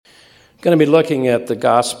Going to be looking at the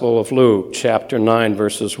Gospel of Luke, chapter 9,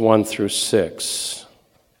 verses 1 through 6.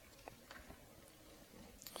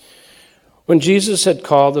 When Jesus had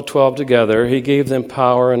called the 12 together, he gave them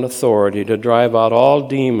power and authority to drive out all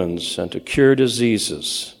demons and to cure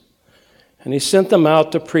diseases. And he sent them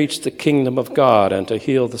out to preach the kingdom of God and to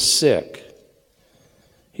heal the sick.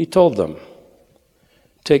 He told them,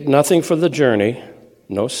 "Take nothing for the journey,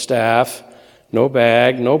 no staff, no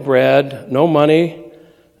bag, no bread, no money,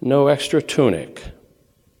 no extra tunic.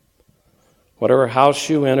 Whatever house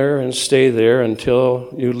you enter, and stay there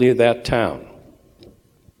until you leave that town.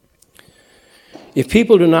 If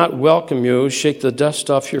people do not welcome you, shake the dust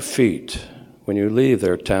off your feet when you leave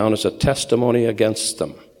their town as a testimony against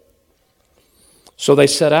them." So they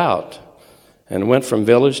set out and went from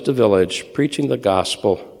village to village, preaching the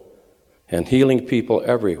gospel and healing people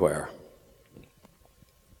everywhere.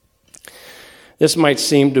 This might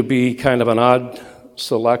seem to be kind of an odd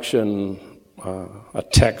selection, a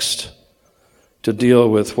text to deal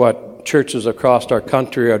with what churches across our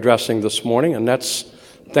country are addressing this morning, and that's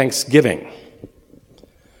Thanksgiving.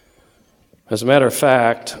 As a matter of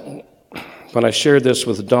fact, when I shared this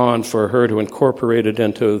with Dawn for her to incorporate it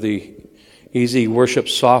into the easy worship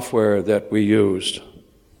software that we used,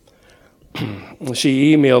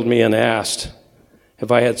 she emailed me and asked if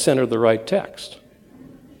I had sent her the right text.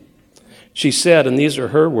 She said, and these are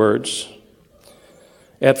her words,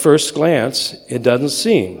 "At first glance, it doesn't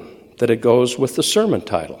seem that it goes with the sermon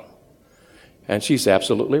title." And she's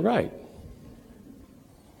absolutely right.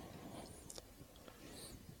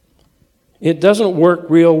 It doesn't work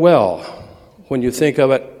real well when you think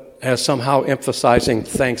of it as somehow emphasizing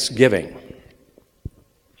Thanksgiving.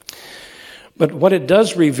 But what it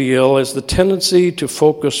does reveal is the tendency to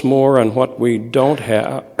focus more on what we don't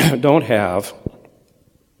have,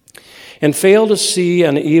 and fail to see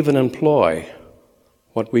and even employ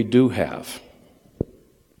what we do have.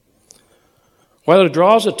 While it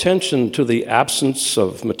draws attention to the absence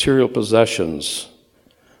of material possessions,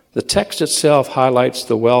 the text itself highlights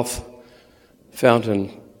the wealth found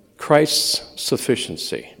in Christ's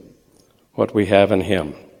sufficiency, what we have in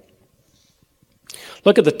him.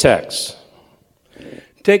 Look at the text.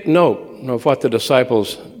 Take note of what the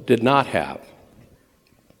disciples did not have.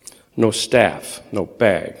 No staff, no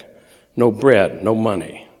bag, no bread, no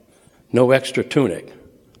money, no extra tunic.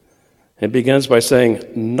 It begins by saying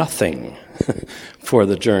nothing for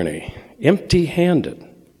the journey, empty-handed.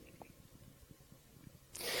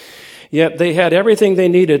 Yet they had everything they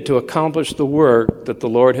needed to accomplish the work that the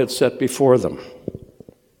Lord had set before them.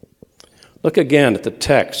 Look again at the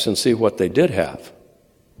text and see what they did have.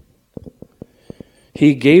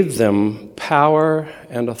 He gave them power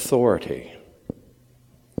and authority.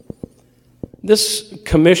 This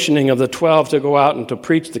commissioning of the 12 to go out and to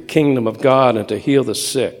preach the kingdom of God and to heal the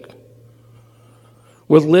sick,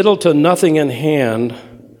 with little to nothing in hand,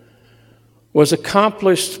 was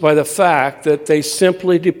accomplished by the fact that they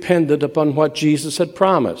simply depended upon what Jesus had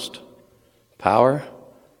promised, power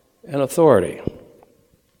and authority.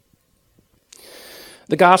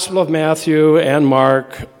 The Gospel of Matthew and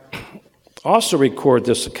Mark also record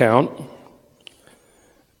this account,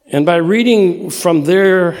 and by reading from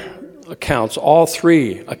their accounts, all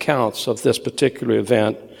three accounts of this particular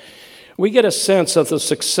event, we get a sense of the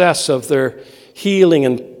success of their healing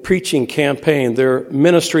and preaching campaign, their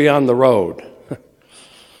ministry on the road.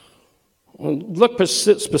 Look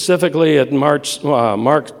specifically at Mark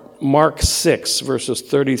 6, verses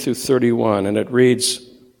 30 through 31, and it reads,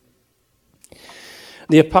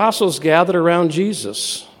 "The apostles gathered around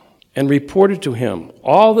Jesus and reported to him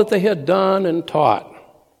all that they had done and taught.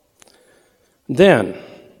 Then,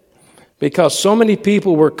 because so many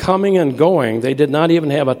people were coming and going, they did not even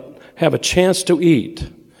have a chance to eat.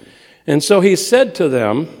 And so he said to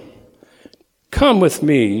them, 'Come with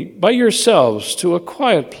me by yourselves to a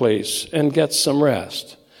quiet place and get some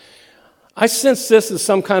rest.'" I sense this as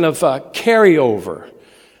some kind of carryover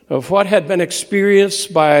of what had been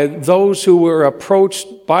experienced by those who were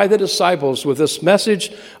approached by the disciples with this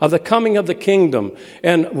message of the coming of the kingdom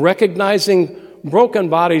and recognizing broken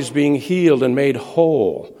bodies being healed and made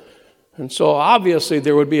whole. And so obviously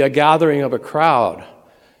there would be a gathering of a crowd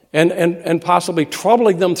and possibly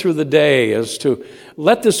troubling them through the day as to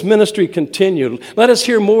let this ministry continue. Let us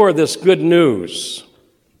hear more of this good news.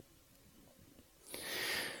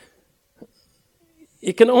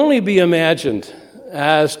 It can only be imagined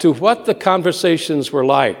as to what the conversations were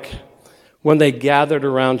like when they gathered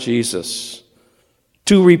around Jesus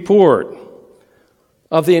to report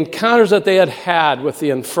of the encounters that they had had with the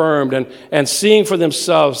infirmed and seeing for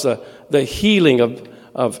themselves the healing of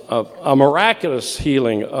a miraculous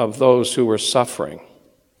healing of those who were suffering.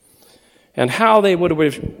 and how they would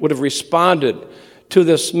have responded to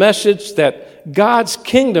this message that God's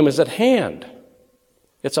kingdom is at hand.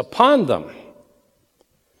 It's upon them.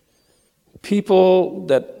 People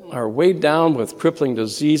that are weighed down with crippling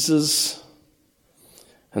diseases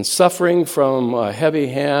and suffering from a heavy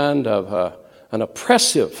hand of an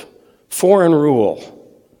oppressive foreign rule.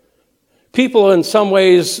 People in some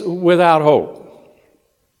ways without hope.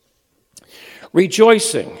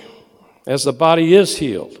 Rejoicing as the body is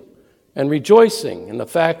healed, and rejoicing in the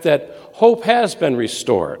fact that hope has been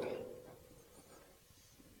restored.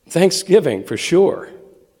 Thanksgiving for sure.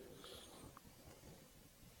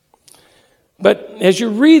 But as you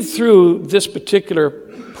read through this particular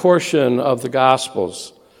portion of the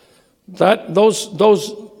Gospels,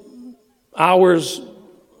 those hours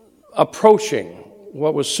approaching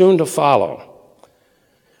what was soon to follow,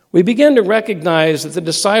 we begin to recognize that the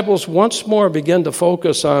disciples once more begin to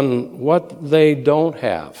focus on what they don't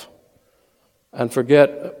have and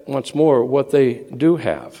forget once more what they do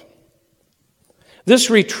have. This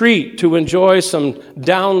retreat to enjoy some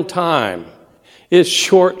downtime is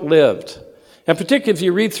short-lived. And particularly if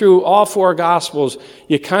you read through all four Gospels,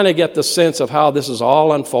 you kind of get the sense of how this is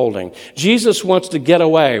all unfolding. Jesus wants to get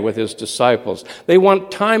away with his disciples. They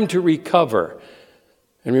want time to recover.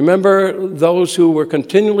 And remember those who were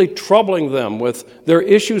continually troubling them with their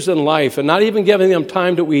issues in life and not even giving them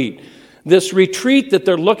time to eat. This retreat that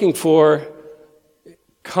they're looking for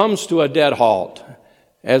comes to a dead halt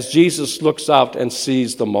as Jesus looks out and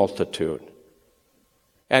sees the multitude.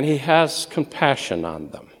 And he has compassion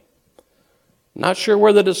on them. Not sure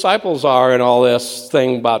where the disciples are in all this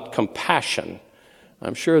thing about compassion.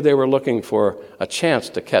 I'm sure they were looking for a chance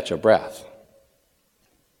to catch a breath.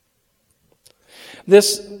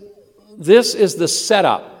 This is the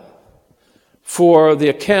setup for the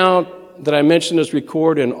account that I mentioned is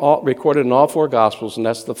recorded in all four Gospels, and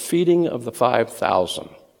that's the feeding of the 5,000.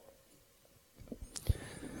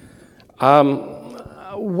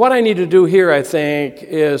 What I need to do here, I think,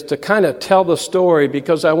 is to kind of tell the story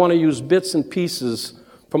because I want to use bits and pieces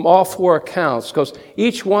from all four accounts because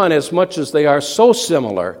each one, as much as they are so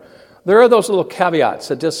similar, there are those little caveats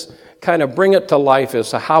that just kind of bring it to life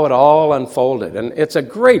as to how it all unfolded. And it's a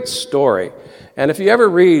great story. And if you ever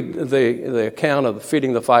read the account of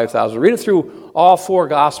feeding the 5,000, read it through all four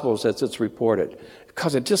Gospels as it's reported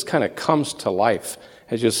because it just kind of comes to life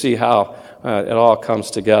as you see how it all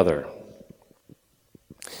comes together.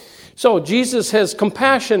 So Jesus has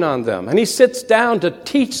compassion on them, and he sits down to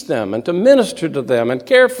teach them and to minister to them and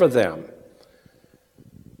care for them.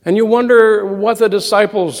 And you wonder what the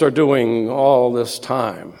disciples are doing all this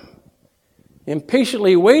time,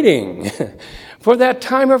 impatiently waiting for that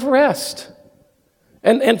time of rest.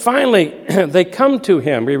 And finally, they come to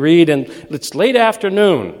him. We read, and it's late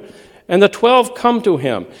afternoon, and the 12 come to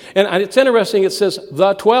him. And it's interesting, it says,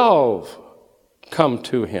 the 12 come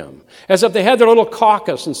to him. As if they had their little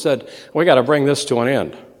caucus and said, we got to bring this to an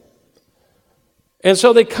end. And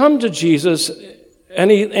so they come to Jesus,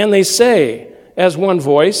 and they say, as one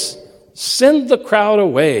voice, send the crowd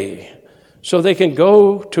away so they can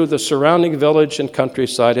go to the surrounding village and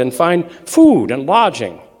countryside and find food and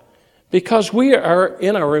lodging, because we are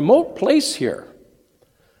in a remote place here.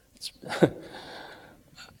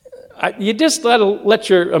 You just let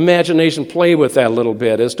your imagination play with that a little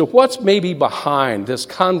bit as to what's maybe behind this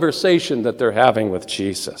conversation that they're having with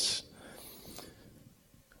Jesus.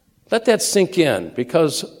 Let that sink in,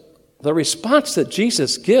 because the response that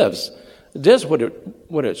Jesus gives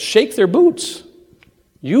would it shake their boots.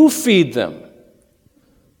 You feed them.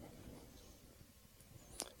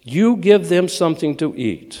 You give them something to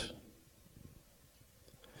eat.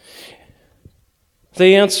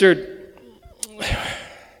 They answered,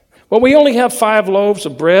 well, we only have 5 loaves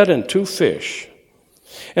of bread and 2 fish,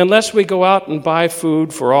 unless we go out and buy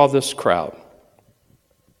food for all this crowd.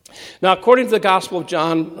 Now, according to the Gospel of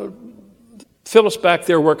John, Philip's back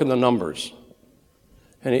there working the numbers.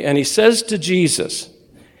 And he says to Jesus,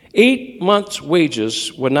 8 months'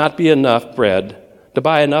 wages would not be enough bread to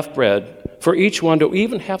buy enough bread for each one to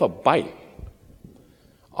even have a bite.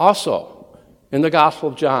 Also, in the Gospel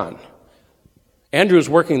of John, Andrew's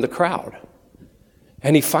working the crowd.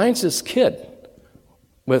 And he finds this kid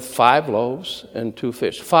with 5 loaves and 2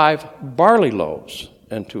 fish, 5 barley loaves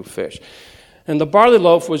and 2 fish. And the barley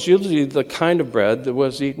loaf was usually the kind of bread that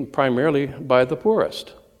was eaten primarily by the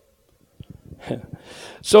poorest.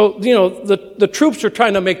 So, the troops are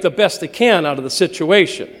trying to make the best they can out of the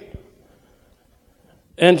situation.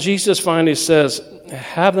 And Jesus finally says,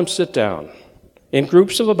 have them sit down in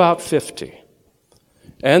groups of about 50.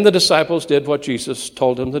 And the disciples did what Jesus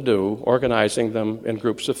told them to do, organizing them in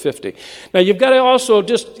groups of 50. Now, you've got to also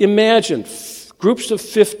just imagine groups of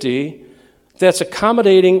 50 that's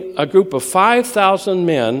accommodating a group of 5,000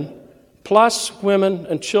 men plus women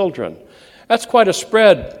and children. That's quite a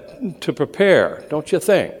spread to prepare, don't you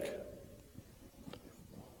think?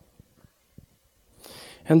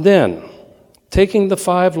 And then, taking the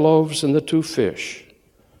 5 loaves and the 2 fish,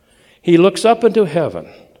 he looks up into heaven.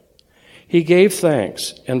 He gave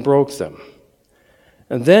thanks and broke them.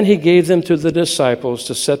 And then he gave them to the disciples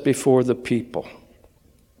to set before the people.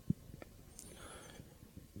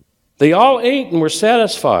 They all ate and were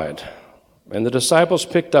satisfied, and the disciples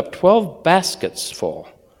picked up 12 baskets full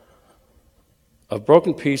of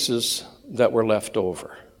broken pieces that were left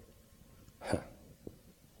over.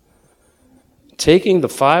 Taking the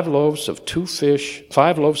 5 loaves and 2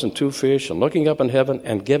 fish, and looking up in heaven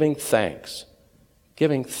and giving thanks.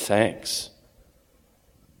 Giving thanks.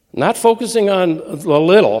 Not focusing on the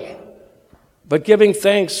little, but giving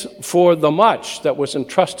thanks for the much that was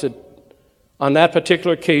entrusted on that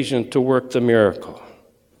particular occasion to work the miracle.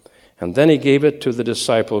 And then he gave it to the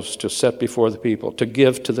disciples to set before the people, to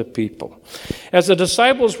give to the people. As the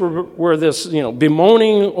disciples were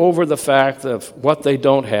bemoaning over the fact of what they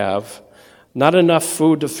don't have, not enough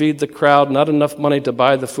food to feed the crowd, not enough money to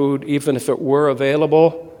buy the food, even if it were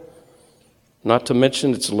available. Not to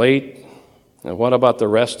mention it's late. And what about the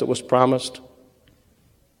rest that was promised?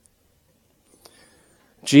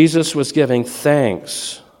 Jesus was giving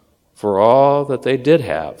thanks for all that they did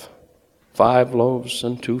have. 5 loaves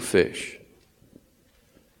and 2 fish.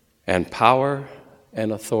 And power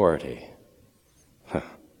and authority.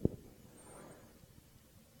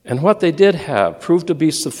 And what they did have proved to be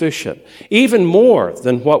sufficient. Even more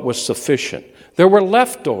than what was sufficient. There were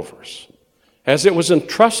leftovers. As it was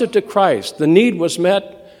entrusted to Christ, the need was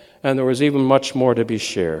met, and there was even much more to be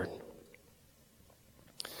shared.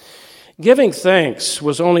 Giving thanks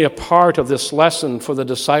was only a part of this lesson for the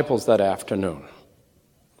disciples that afternoon.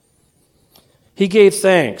 He gave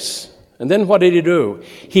thanks, and then what did he do?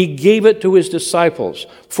 He gave it to his disciples.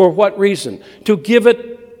 For what reason? To give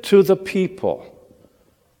it to the people.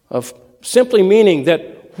 Of simply meaning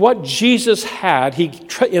that what Jesus had, he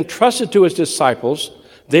entrusted to his disciples.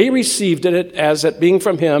 They received it as it being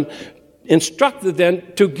from him, instructed them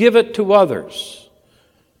to give it to others.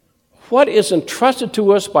 What is entrusted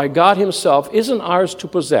to us by God himself isn't ours to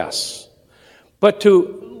possess, but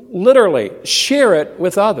to literally share it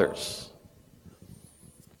with others.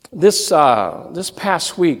 This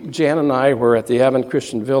past week, Jan and I were at the Advent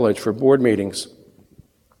Christian Village for board meetings.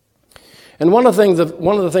 And one of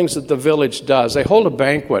the things that the village does, they hold a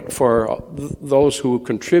banquet for those who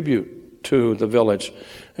contribute to the village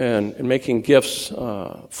and making gifts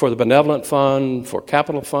for the benevolent fund, for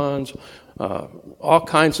capital funds, all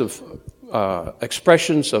kinds of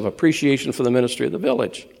expressions of appreciation for the ministry of the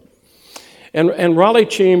village. And Raleigh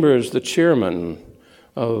Chambers, the chairman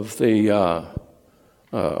of the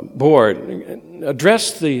board,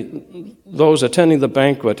 addressed those attending the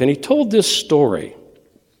banquet, and he told this story.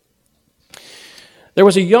 There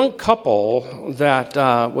was a young couple that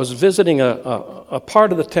was visiting a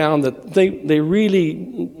part of the town that they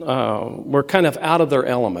really were kind of out of their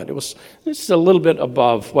element. It was just a little bit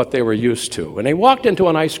above what they were used to. And they walked into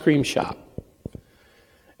an ice cream shop.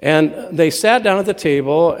 And they sat down at the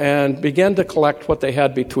table and began to collect what they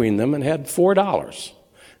had between them and had $4.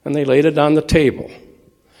 And they laid it on the table.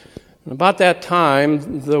 And about that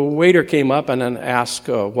time, the waiter came up and then asked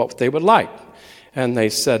what they would like. And they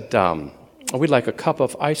said, we'd like a cup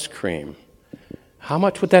of ice cream. How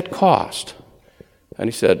much would that cost? And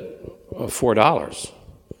he said, $4.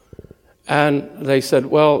 And they said,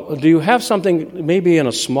 well, do you have something maybe in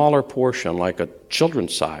a smaller portion, like a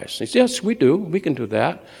children's size? He said, yes, we do. We can do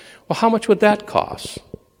that. Well, how much would that cost?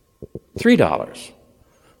 $3.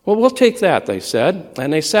 Well, we'll take that, they said.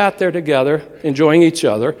 And they sat there together, enjoying each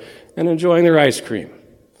other and enjoying their ice cream.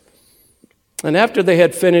 And after they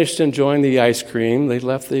had finished enjoying the ice cream, they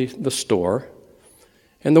left the store.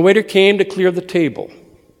 And the waiter came to clear the table.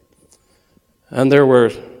 And there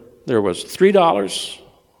was $3,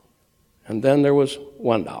 and then there was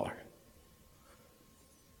 $1.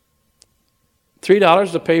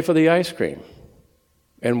 $3 to pay for the ice cream,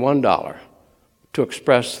 and $1 to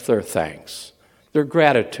express their thanks, their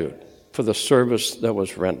gratitude for the service that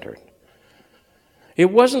was rendered. It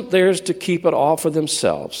wasn't theirs to keep it all for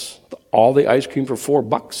themselves, all the ice cream for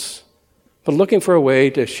 $4, but looking for a way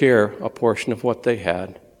to share a portion of what they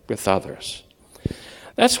had with others.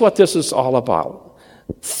 That's what this is all about.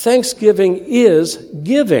 Thanksgiving is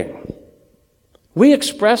giving. We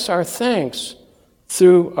express our thanks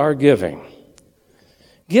through our giving.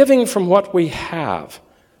 giving from what we have,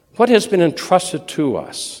 what has been entrusted to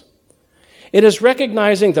us. It is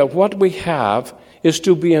recognizing that what we have is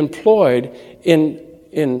to be employed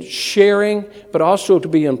in sharing, but also to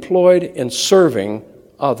be employed in serving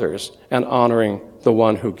others and honoring the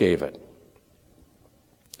one who gave it.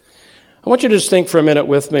 I want you to just think for a minute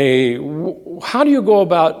with me, how do you go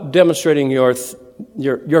about demonstrating your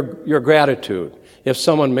gratitude if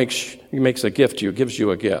someone makes a gift to you, gives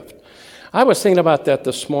you a gift? I was thinking about that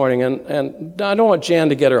this morning, and I don't want Jan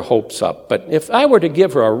to get her hopes up, but if I were to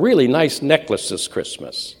give her a really nice necklace this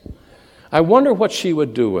Christmas, I wonder what she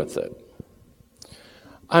would do with it.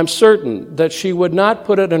 I'm certain that she would not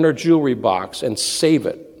put it in her jewelry box and save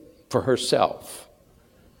it for herself.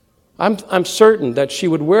 I'm certain that she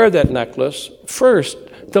would wear that necklace first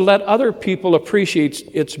to let other people appreciate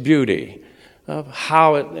its beauty, of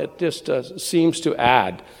how it just seems to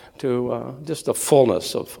add to just the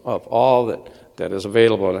fullness of all that is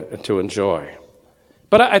available to enjoy.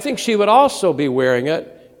 But I think she would also be wearing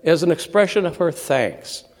it as an expression of her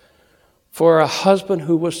thanks for a husband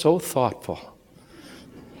who was so thoughtful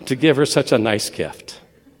to give her such a nice gift.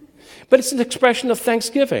 But it's an expression of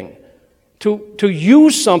thanksgiving. To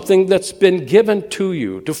use something that's been given to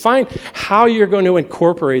you, to find how you're going to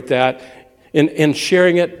incorporate that in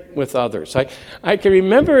sharing it with others. I can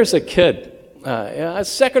remember as a kid,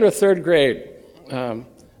 second or third grade,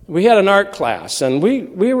 we had an art class, and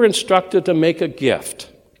we were instructed to make a gift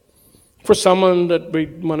for someone that we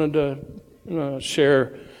wanted to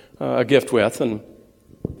share a gift with. And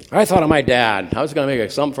I thought of my dad. I was going to make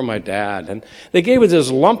something for my dad. And they gave us this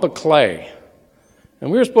lump of clay. And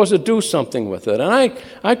we were supposed to do something with it. And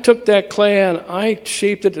I took that clay and I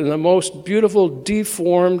shaped it in the most beautiful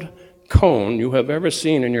deformed cone you have ever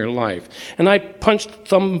seen in your life. And I punched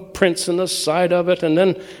thumbprints in the side of it, and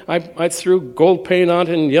then I threw gold paint on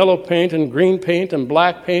it, and yellow paint, and green paint, and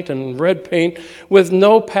black paint, and red paint, with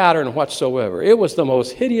no pattern whatsoever. It was the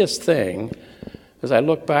most hideous thing as I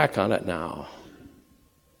look back on it now.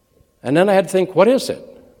 And then I had to think, what is it?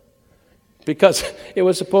 Because it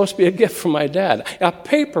was supposed to be a gift from my dad. A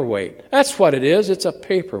paperweight. That's what it is. It's a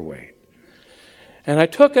paperweight. And I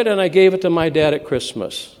took it and I gave it to my dad at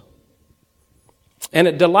Christmas. And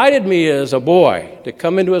it delighted me as a boy to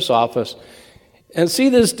come into his office and see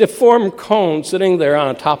this deformed cone sitting there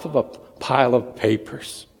on top of a pile of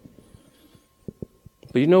papers.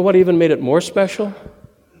 But you know what even made it more special?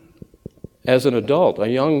 As an adult, a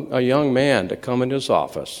young man to come into his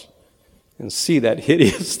office and see that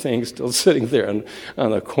hideous thing still sitting there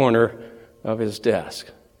on the corner of his desk.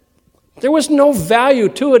 There was no value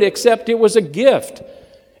to it except it was a gift.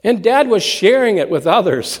 And Dad was sharing it with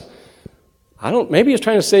others. Maybe he was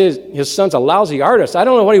trying to say his son's a lousy artist. I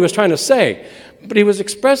don't know what he was trying to say. But he was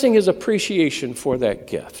expressing his appreciation for that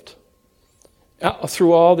gift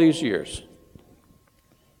through all these years.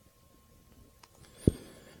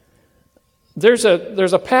 There's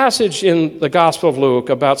a passage in the Gospel of Luke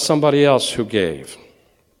about somebody else who gave.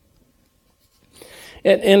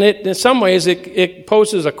 And it, in some ways, it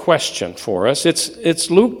poses a question for us.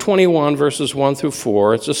 It's Luke 21, verses 1 through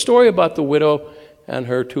 4. It's a story about the widow and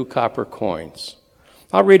her 2 copper coins.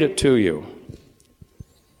 I'll read it to you.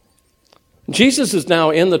 Jesus is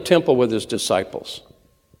now in the temple with his disciples.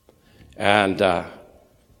 And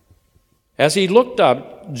as he looked up,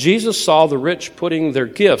 Jesus saw the rich putting their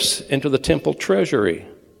gifts into the temple treasury.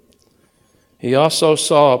 He also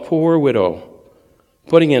saw a poor widow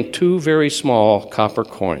putting in 2 very small copper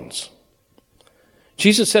coins.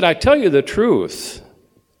 Jesus said, I tell you the truth.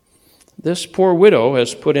 This poor widow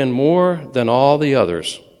has put in more than all the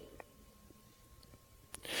others.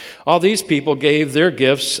 All these people gave their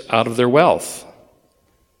gifts out of their wealth,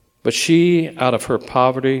 but she, out of her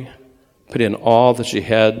poverty, put in all that she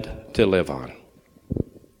had to live on.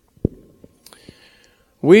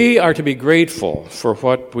 We are to be grateful for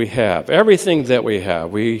what we have. Everything that we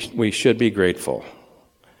have, we should be grateful.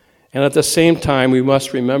 And at the same time, we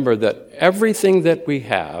must remember that everything that we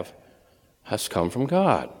have has come from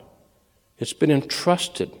God. It's been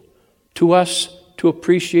entrusted to us to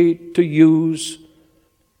appreciate, to use,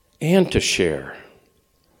 and to share.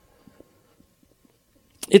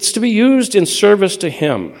 It's to be used in service to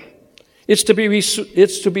Him. It's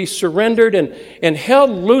to be surrendered and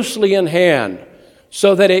held loosely in hand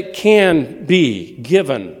so that it can be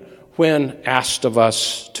given when asked of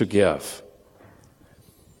us to give.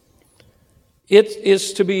 It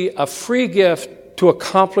is to be a free gift to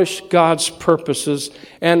accomplish God's purposes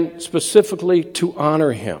and specifically to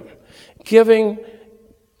honor Him. Giving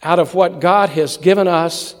out of what God has given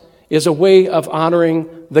us is a way of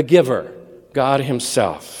honoring the giver, God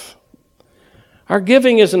Himself. Our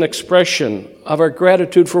giving is an expression of our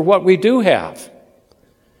gratitude for what we do have.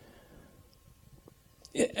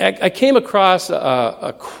 I came across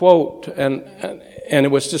a quote, and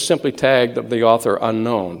it was just simply tagged of the author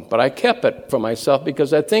unknown, but I kept it for myself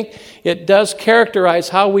because I think it does characterize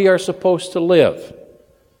how we are supposed to live,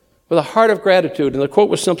 with a heart of gratitude. And the quote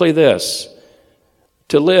was simply this: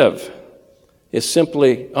 to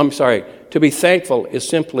be thankful is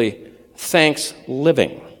simply thanks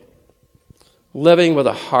living. Living with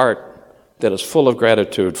a heart that is full of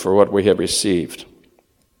gratitude for what we have received.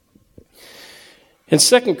 In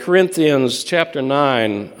 2 Corinthians chapter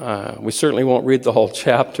 9, we certainly won't read the whole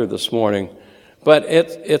chapter this morning, but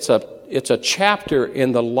it's a chapter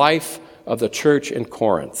in the life of the church in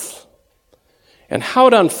Corinth. And how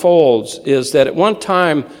it unfolds is that at one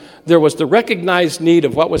time there was the recognized need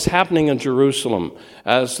of what was happening in Jerusalem.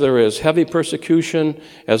 As there is heavy persecution,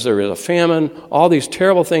 as there is a famine, all these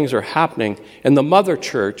terrible things are happening in the mother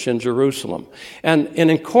church in Jerusalem. And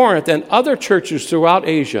in Corinth and other churches throughout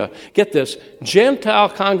Asia, get this, Gentile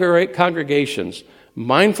congregations,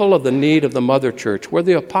 mindful of the need of the mother church, where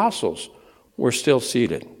the apostles were still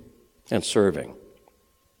seated and serving.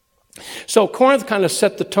 So Corinth kind of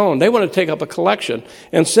set the tone. They want to take up a collection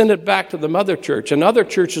and send it back to the mother church. And other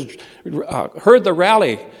churches heard the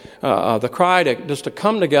rally, the cry to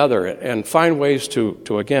come together and find ways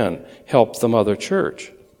to again, help the mother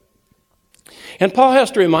church. And Paul has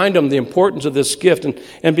to remind them the importance of this gift.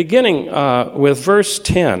 And beginning with verse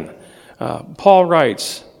 10, Paul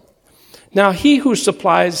writes, "Now he who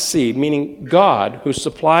supplies seed," meaning God, who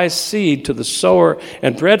supplies seed to the sower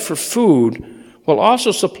and bread for food, will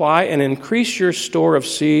also supply and increase your store of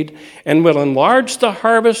seed and will enlarge the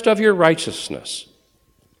harvest of your righteousness.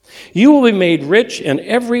 You will be made rich in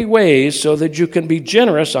every way so that you can be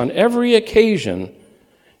generous on every occasion,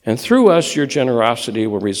 and through us your generosity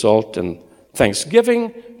will result in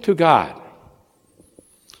thanksgiving to God.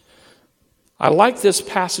 I like this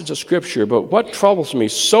passage of Scripture, but what troubles me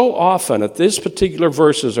so often that these particular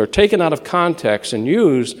verses are taken out of context and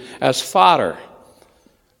used as fodder,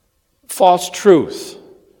 false truth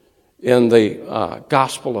in the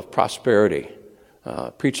gospel of prosperity,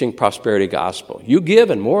 preaching prosperity gospel. You give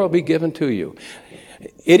and more will be given to you.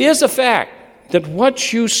 It is a fact that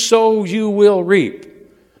what you sow, you will reap.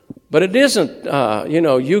 But it isn't,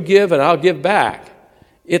 you give and I'll give back.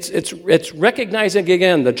 It's recognizing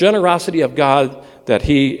again the generosity of God that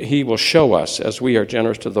He will show us as we are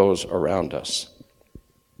generous to those around us.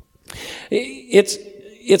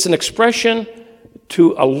 It's an expression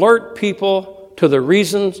to alert people to the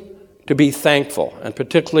reasons to be thankful, and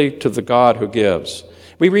particularly to the God who gives.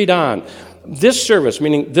 We read on. This service,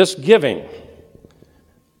 meaning this giving,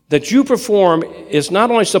 that you perform is not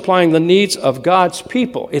only supplying the needs of God's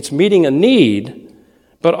people, it's meeting a need,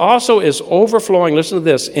 but also is overflowing, listen to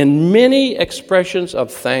this, in many expressions of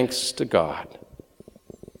thanks to God.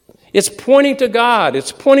 It's pointing to God.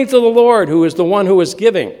 It's pointing to the Lord, who is the one who is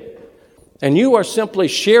giving. And you are simply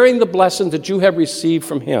sharing the blessings that you have received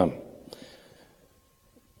from Him.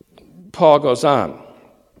 Paul goes on.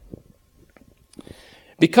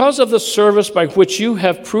 Because of the service by which you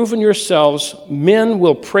have proven yourselves, men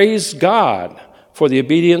will praise God for the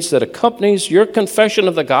obedience that accompanies your confession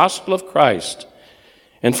of the gospel of Christ,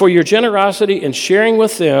 and for your generosity in sharing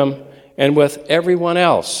with them and with everyone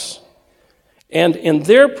else. And in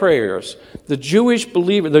their prayers, the Jewish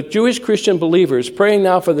Christian believers praying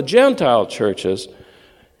now for the Gentile churches,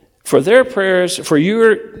 for their prayers, for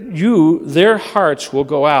their hearts will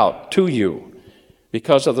go out to you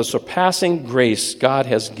because of the surpassing grace God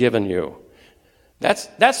has given you.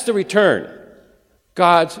 That's the return.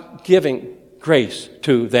 God's giving grace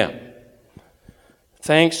to them.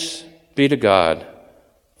 Thanks be to God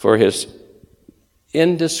for His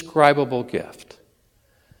indescribable gift.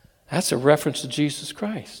 That's a reference to Jesus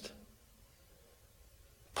Christ.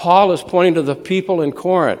 Paul is pointing to the people in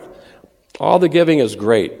Corinth. All the giving is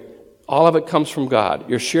great. All of it comes from God.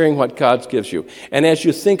 You're sharing what God gives you. And as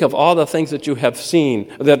you think of all the things that you have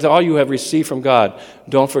seen, that all you have received from God,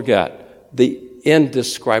 don't forget the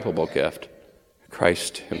indescribable gift,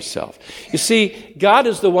 Christ Himself. You see, God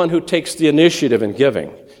is the one who takes the initiative in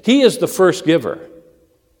giving. He is the first giver.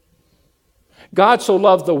 God so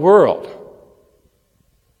loved the world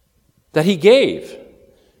that He gave.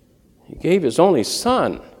 He gave His only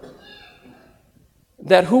Son,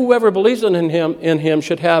 that whoever believes in Him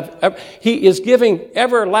should have. He is giving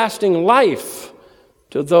everlasting life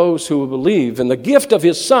to those who believe in the gift of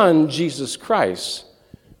His Son, Jesus Christ,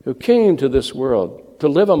 who came to this world to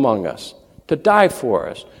live among us, to die for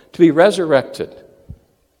us, to be resurrected,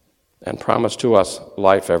 and promise to us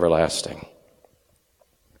life everlasting.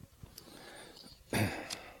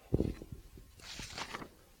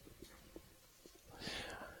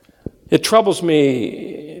 It troubles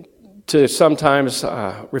me to sometimes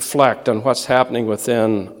reflect on what's happening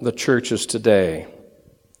within the churches today.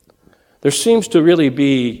 There seems to really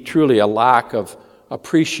be truly a lack of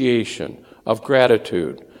appreciation, of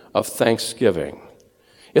gratitude, of thanksgiving.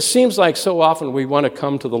 It seems like so often we want to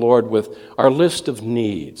come to the Lord with our list of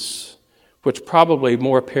needs, which probably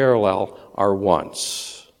more parallel our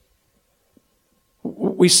wants.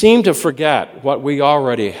 We seem to forget what we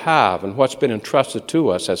already have and what's been entrusted to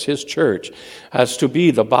us as His church, as to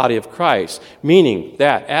be the body of Christ, meaning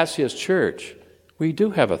that as His church, we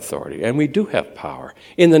do have authority and we do have power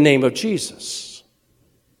in the name of Jesus.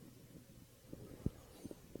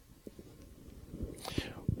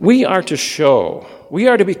 We are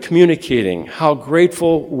to be communicating how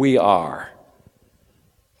grateful we are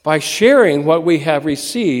by sharing what we have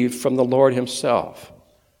received from the Lord Himself.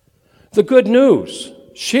 The good news,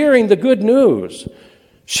 sharing the good news,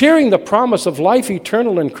 sharing the promise of life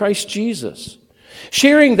eternal in Christ Jesus,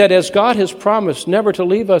 sharing that as God has promised never to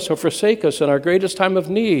leave us or forsake us in our greatest time of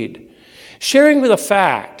need, sharing with the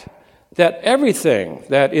fact that everything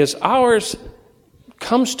that is ours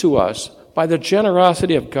comes to us by the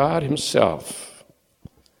generosity of God Himself.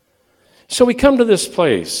 So we come to this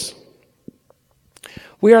place.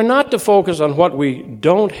 We are not to focus on what we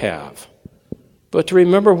don't have, but to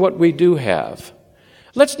remember what we do have.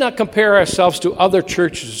 Let's not compare ourselves to other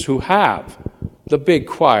churches who have the big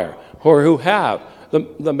choir or who have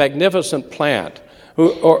the magnificent plant,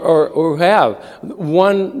 or have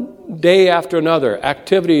one day after another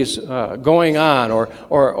activities going on or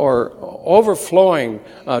overflowing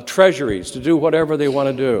treasuries to do whatever they want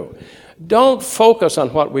to do. Don't focus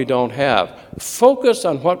on what we don't have. Focus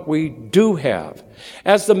on what we do have.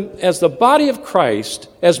 As the body of Christ,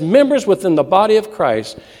 as members within the body of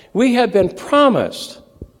Christ, we have been promised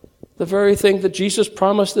the very thing that Jesus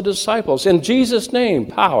promised the disciples. In Jesus' name,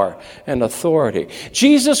 power and authority.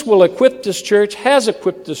 Jesus will equip this church, has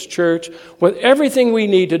equipped this church with everything we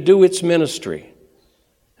need to do its ministry.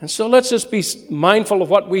 And so let's just be mindful of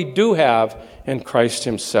what we do have in Christ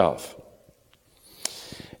Himself.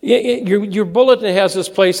 Your bulletin has this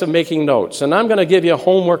place of making notes, and I'm going to give you a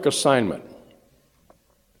homework assignment.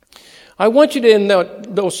 I want you to, in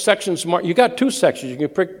those sections, you got two sections. You can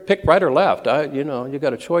pick right or left. You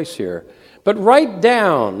got a choice here. But write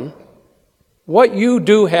down what you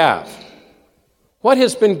do have, what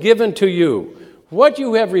has been given to you, what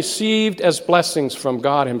you have received as blessings from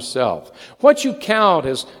God Himself, what you count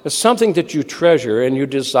as something that you treasure and you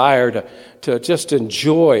desire to just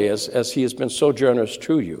enjoy as He has been so generous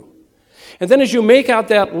to you. And then as you make out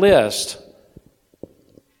that list,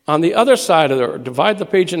 on the other side of it, divide the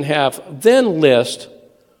page in half, then list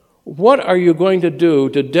what are you going to do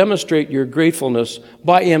to demonstrate your gratefulness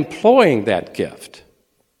by employing that gift.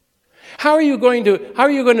 How are you going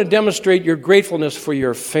to demonstrate your gratefulness for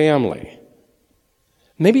your family?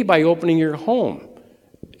 Maybe by opening your home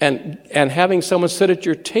and having someone sit at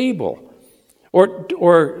your table,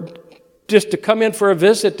 or just to come in for a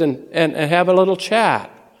visit and have a little chat.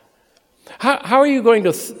 How are you going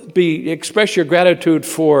to express your gratitude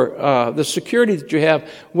for the security that you have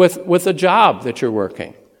with the job that you're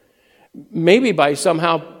working? Maybe by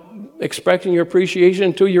somehow expressing your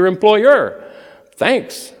appreciation to your employer.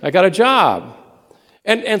 Thanks, I got a job.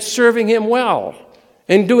 And serving him well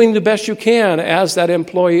and doing the best you can as that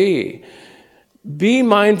employee. Be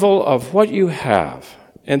mindful of what you have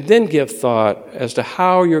and then give thought as to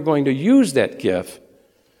how you're going to use that gift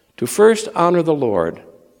to first honor the Lord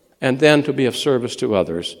and then to be of service to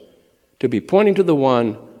others, to be pointing to the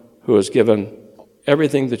one who has given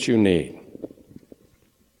everything that you need.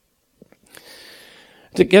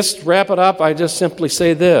 To just wrap it up, I just simply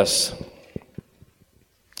say this.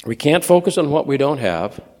 We can't focus on what we don't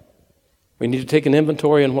have. We need to take an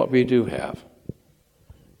inventory on what we do have.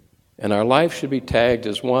 And our life should be tagged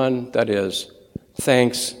as one that is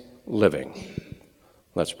thanks living.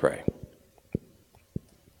 Let's pray.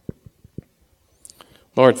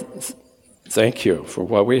 Lord, thank you for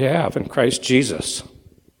what we have in Christ Jesus.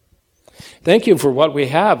 Thank you for what we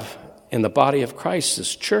have in the body of Christ,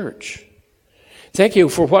 this church. Thank you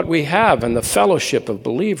for what we have in the fellowship of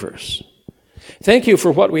believers. Thank you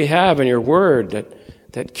for what we have in your word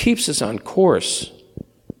that keeps us on course,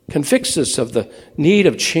 convicts us of the need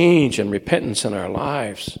of change and repentance in our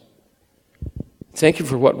lives. Thank you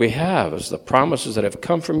for what we have as the promises that have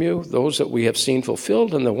come from you, those that we have seen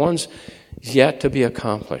fulfilled and the ones yet to be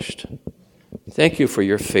accomplished. Thank you for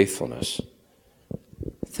your faithfulness.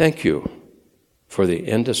 Thank you for the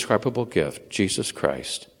indescribable gift, Jesus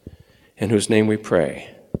Christ, in whose name we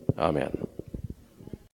pray. Amen.